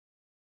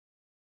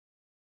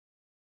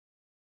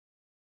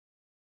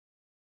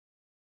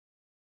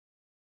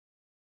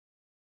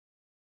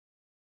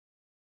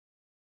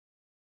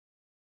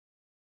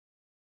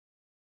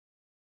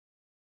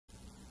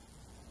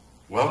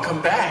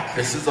Welcome back.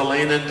 This is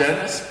Elaine and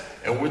Dennis,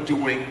 and we're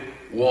doing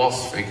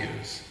waltz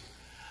figures.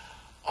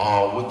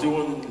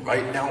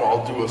 Right now,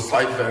 I'll do a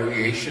slight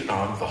variation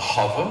on the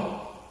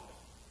hover.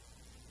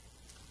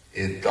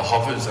 The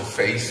hover is a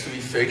phase 3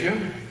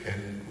 figure,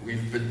 and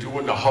we've been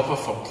doing the hover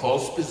from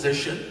close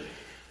position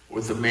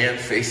with the man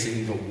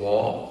facing the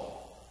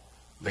wall,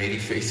 lady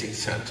facing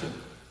center.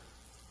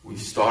 We've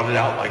started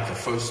out like the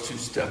first 2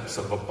 steps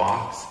of a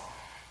box.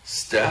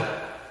 Step,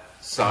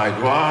 side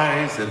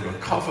rise, and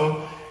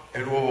recover,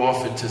 and we're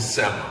off into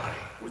semi,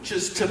 which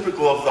is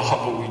typical of the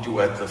hover we do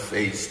at the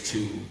phase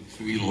 2,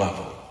 3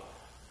 level.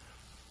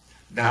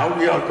 Now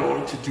we are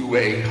going to do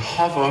a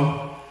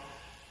hover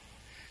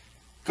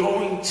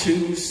going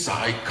to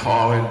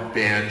sidecar and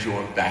banjo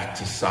and back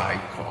to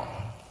sidecar.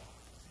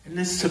 And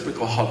this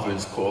typical hover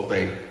is called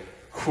a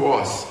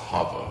cross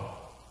hover.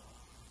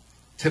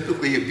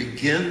 Typically it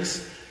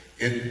begins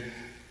in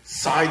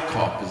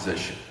sidecar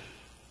position.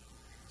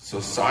 So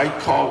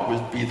sidecar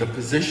would be the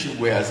position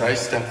where as I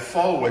step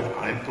forward,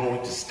 I'm going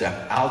to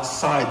step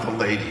outside the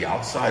lady,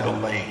 outside a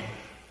lane,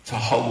 to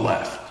her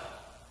left.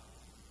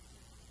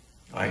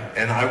 Right?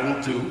 And I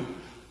will do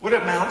what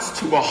amounts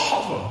to a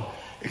hover,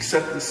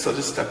 except instead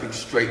of stepping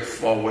straight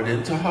forward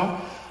into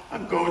her,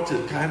 I'm going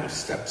to kind of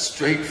step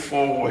straight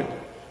forward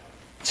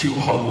to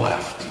her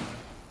left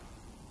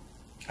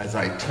as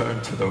I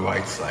turn to the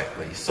right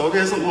slightly. So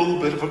there's a little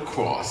bit of a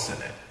cross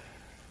in it.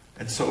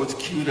 And so it's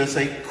cued as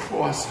a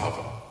cross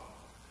hover.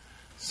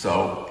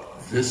 So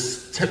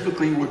this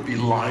typically would be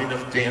line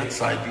of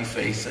dance I'd be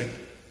facing.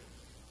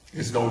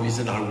 There's no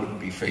reason I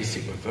wouldn't be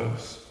facing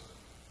reverse.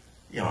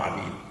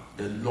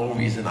 There's no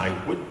reason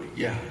I wouldn't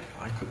be. Yeah,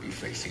 I could be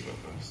facing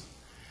reverse.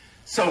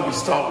 So we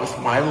start with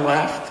my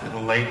left, and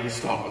Elaine will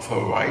start with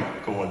her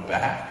right, going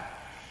back.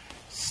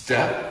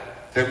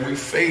 Step, then we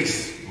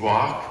face,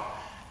 rock,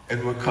 and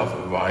recover,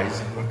 rise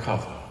and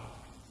recover.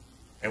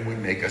 And we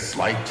make a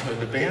slight turn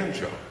to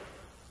banjo.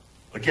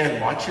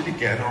 Again, watch it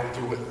again. I'll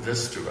do it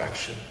this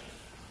direction.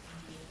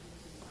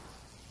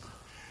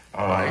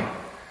 All right.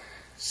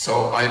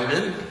 So I'm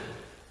in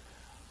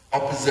a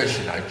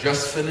position. I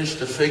just finished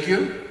the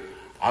figure.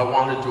 I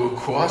want to do a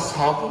cross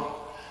hover.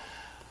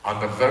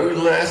 On the very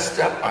last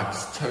step, I'm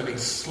turning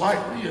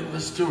slightly in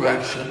this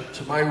direction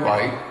to my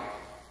right.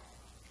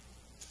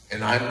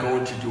 And I'm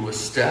going to do a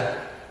step,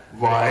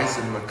 rise,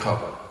 and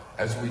recover.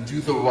 As we do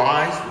the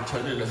rise, we're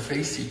turning to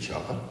face each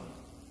other.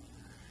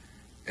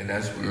 And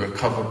as we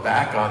recover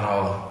back on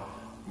our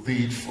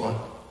lead foot,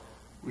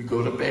 we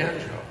go to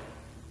banjo.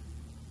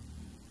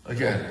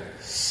 Again,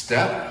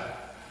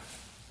 step,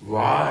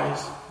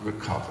 rise,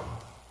 recover.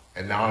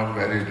 And now I'm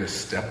ready to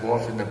step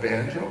off in the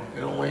banjo,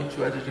 and Elaine's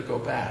ready to go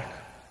back.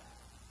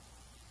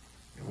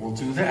 And we'll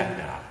do that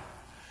now.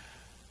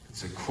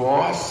 It's a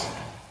cross,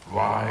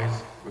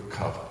 rise,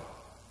 recover.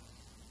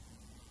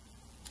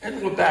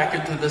 And we're back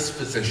into this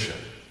position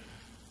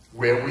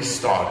where we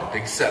started,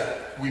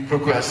 except we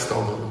progressed a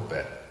little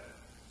bit.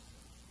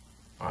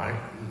 All right?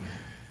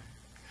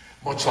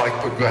 Much like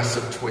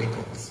progressive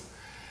twinkles.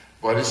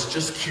 But it's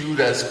just cued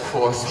as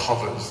cross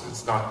hovers.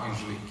 It's not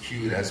usually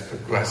cued as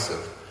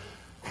progressive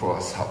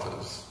cross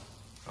hovers.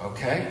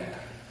 Okay?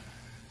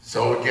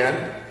 So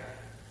again,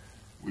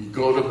 we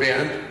go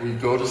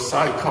to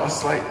sidecar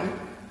slightly.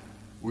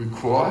 We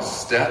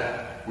cross,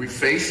 step, we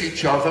face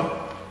each other,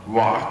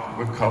 rock,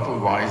 recover,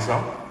 rise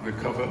up,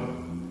 recover.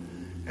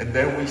 And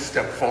then we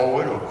step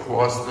forward or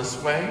cross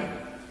this way.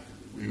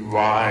 We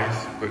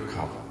rise,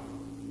 recover.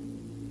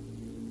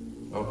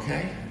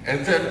 Okay?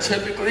 And then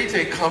typically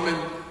they come in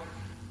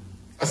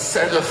a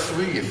set of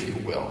 3, if you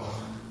will.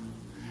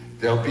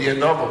 There'll be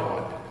another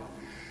one.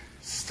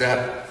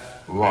 Step,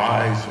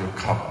 rise,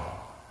 recover.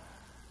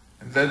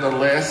 And then the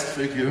last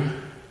figure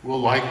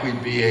will likely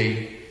be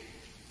a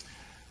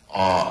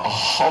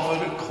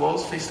hover to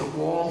close, face the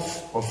wall,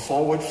 or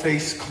forward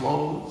face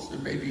close.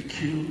 It may be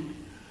cued.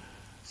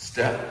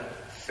 Step,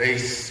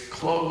 face,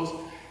 close.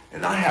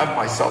 And I have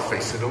myself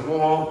facing the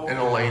wall, and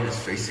Elaine is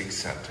facing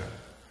center.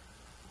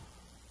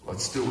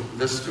 Let's do it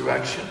this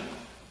direction.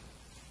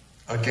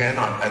 Again,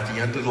 I'm at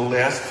the end of the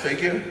last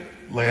figure,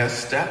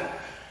 last step.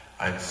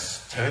 I'm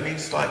turning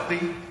slightly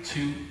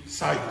to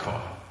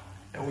sidecar.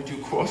 And we do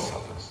cross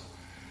hovers.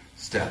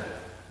 Step,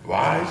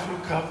 rise,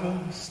 recover,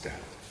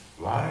 step.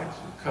 Rise,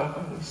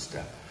 recover,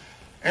 step.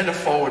 And a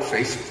forward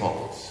face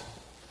close.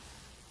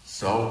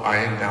 So I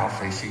am now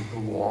facing the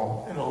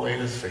wall, and Elaine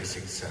is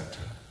facing center.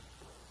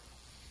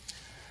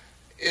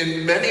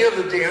 In many of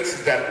the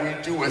dances that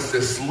we do at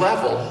this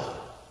level,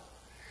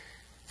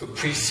 the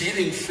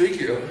preceding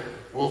figure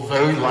will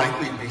very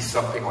likely be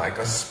something like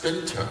a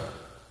spin turn.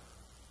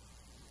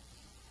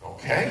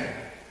 Okay?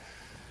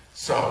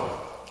 So,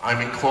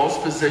 I'm in close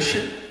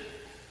position.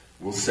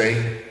 We'll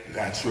say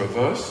that's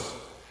reverse.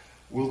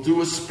 We'll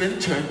do a spin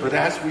turn, but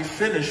as we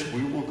finish,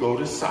 we will go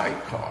to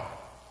sidecar.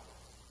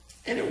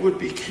 And it would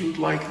be cued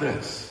like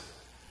this.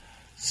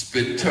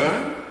 Spin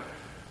turn,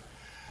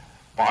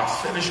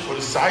 box finish, go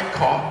to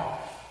sidecar,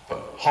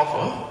 but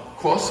hover,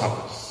 cross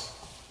hovers.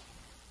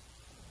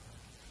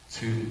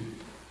 2,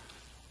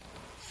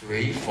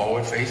 3,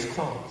 forward face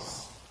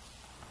close.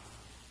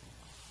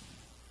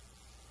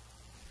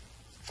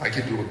 If I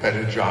could do a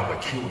better job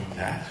of cueing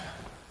that.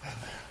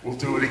 We'll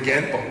do it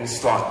again, but we'll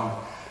start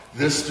in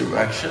this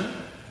direction.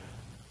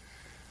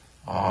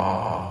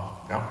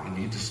 Now we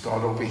need to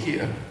start over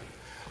here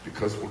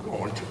because we're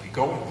going to be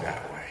going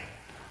that way.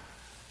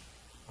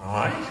 All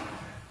right?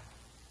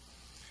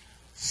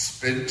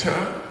 Spin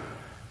turn.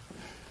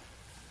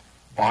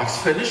 Box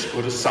finish,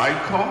 go to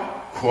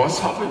sidecar, cross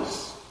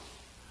hovers.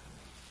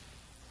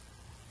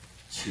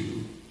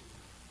 2,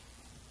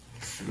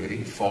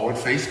 3, forward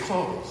face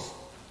close.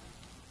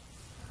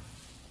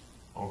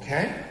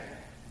 Okay?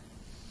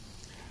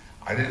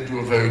 I didn't do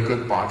a very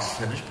good box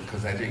finish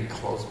because I didn't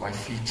close my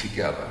feet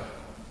together.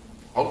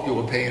 Hope you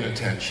were paying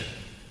attention.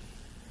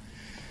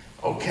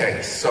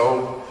 Okay,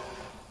 so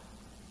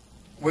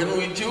when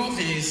we do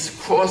these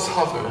cross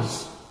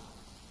hovers,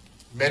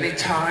 many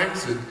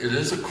times it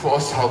is a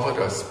cross hover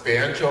that's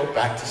banjo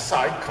back to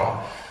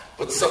sidecar,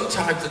 but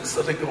sometimes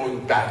instead of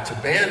going back to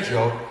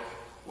banjo,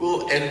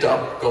 we'll end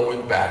up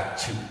going back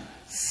to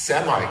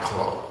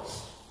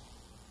semi-close.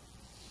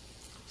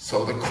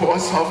 So the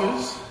cross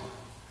hovers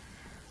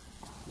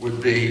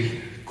would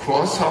be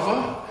cross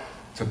hover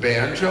to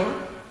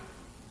banjo,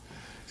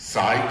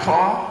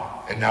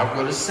 sidecar, and now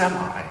go to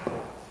semi.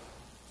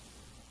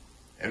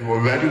 And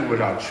we're ready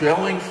with our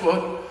trailing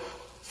foot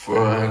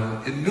for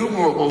an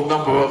innumerable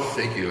number of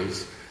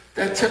figures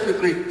that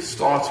typically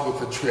starts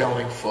with a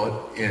trailing foot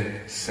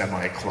in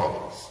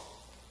semi-close.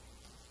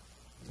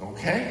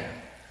 Okay?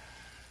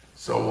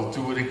 So we'll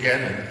do it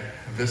again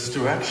in this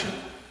direction.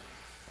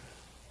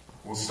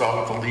 We'll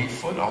start with the lead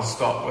foot. I'll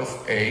start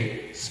with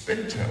a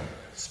spin turn.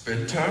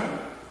 Spin turn,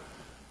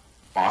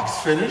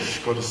 box finish,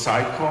 go to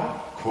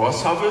sidecar,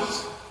 cross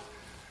hovers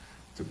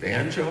to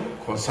banjo,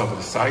 cross hover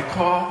to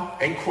sidecar,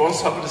 and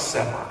cross hover to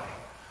semi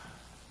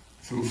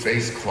through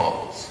face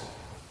close.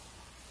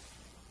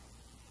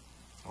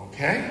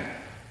 Okay?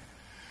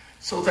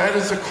 So that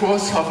is a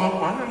cross hover.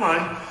 Why don't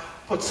I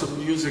put some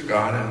music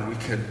on and we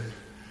can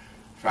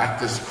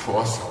practice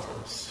cross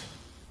hovers.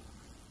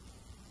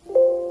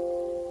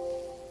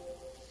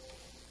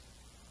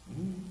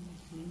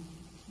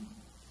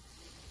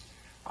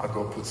 I'll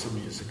go put some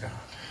music on.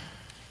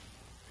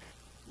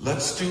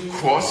 Let's do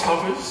cross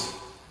hovers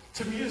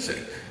to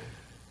music.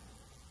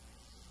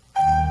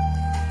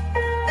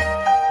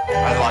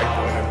 I like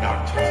Weather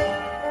Nocturne.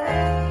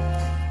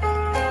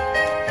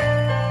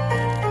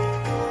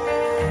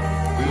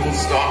 We will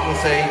start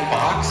with a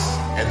box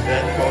and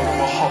then go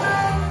to a hover.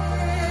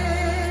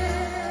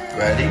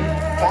 Ready?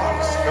 Box,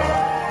 go.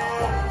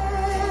 1.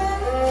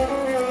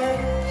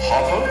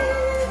 Hover.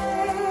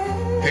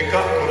 Pick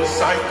up, go to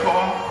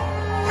sidecar.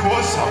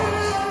 Cross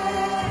hovers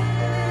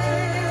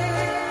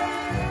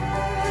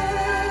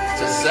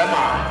to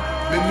semi,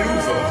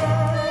 maneuver,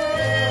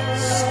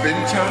 spin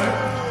turn,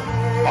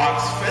 box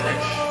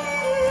finish,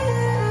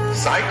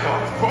 sidecar,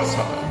 cross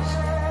hovers.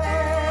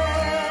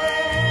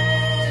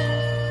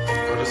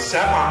 Go to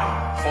semi,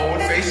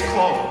 forward face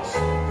close,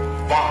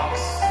 box,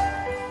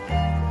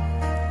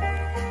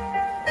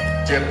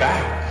 dip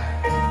back,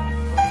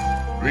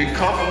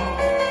 recover,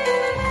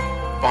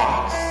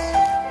 box.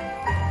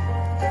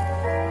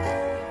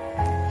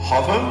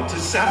 Hover to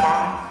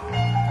semi,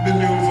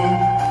 maneuver,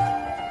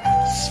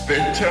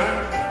 spin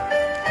turn,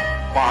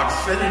 box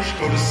finish,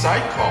 go to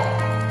sidecar,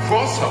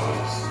 cross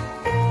hovers.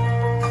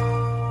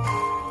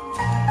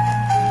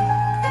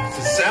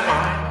 To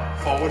semi,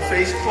 forward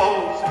face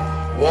close,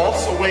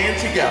 waltz away and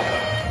together.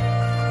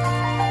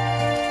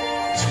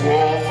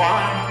 Twirl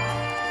vine,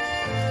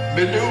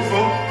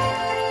 maneuver,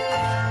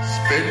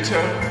 spin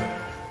turn,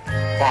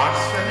 box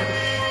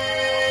finish,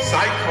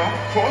 sidecar,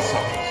 cross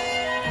hovers.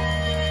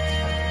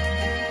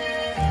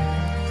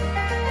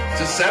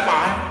 To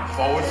semi,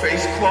 forward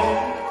face close,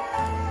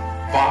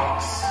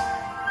 box,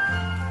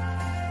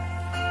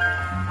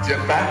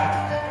 dip back,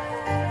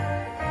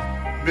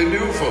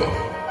 maneuver,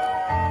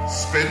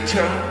 spin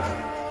turn,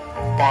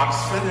 box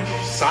finish,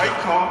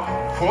 sidecar,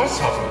 cross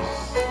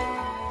hovers.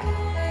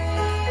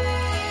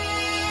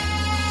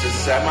 To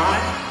semi,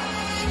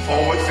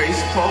 forward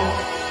face close,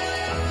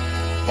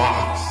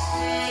 box,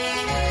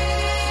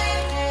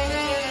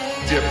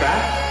 dip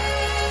back,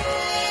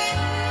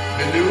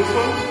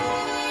 maneuver,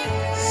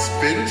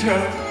 spin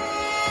turn,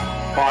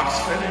 box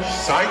finish,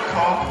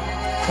 sidecar,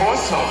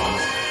 cross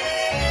hovers.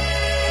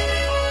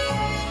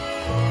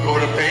 Go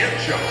to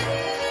banjo,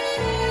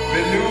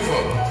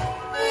 maneuver,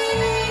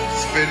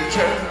 spin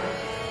turn,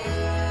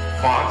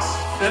 box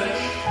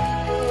finish,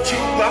 2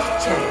 left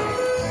turns.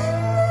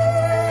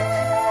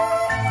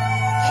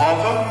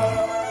 Hover,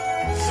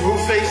 through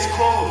face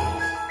close.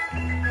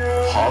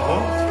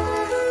 Hover,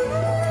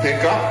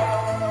 pick up,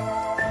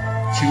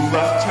 2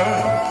 left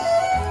turns.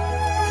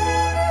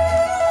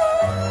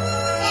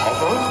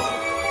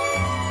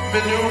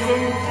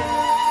 Maneuver,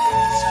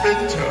 spin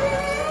turn,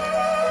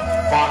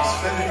 box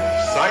finish,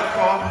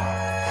 sidecar,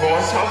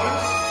 cross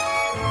hovers.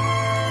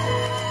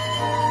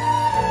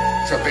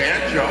 To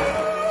banjo,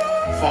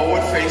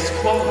 forward face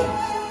close,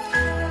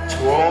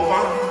 twirl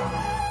vine,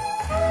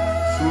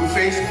 through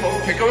face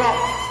close, pick her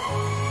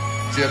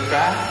up. Dip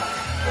back.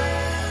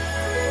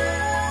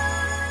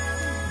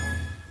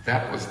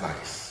 That was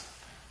nice.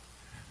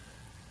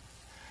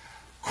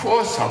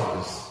 Cross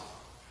hovers.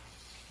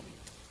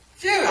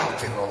 They're out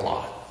there a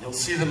lot. You'll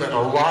see them in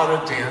a lot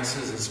of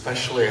dances,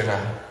 especially at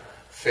a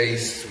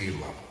phase 3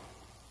 level.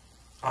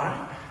 All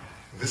right?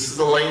 This is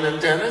Elaine and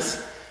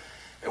Dennis,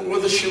 and we're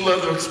the Shoe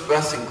Leather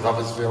Express in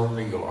Gloversville,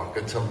 New York.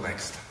 Until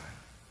next time.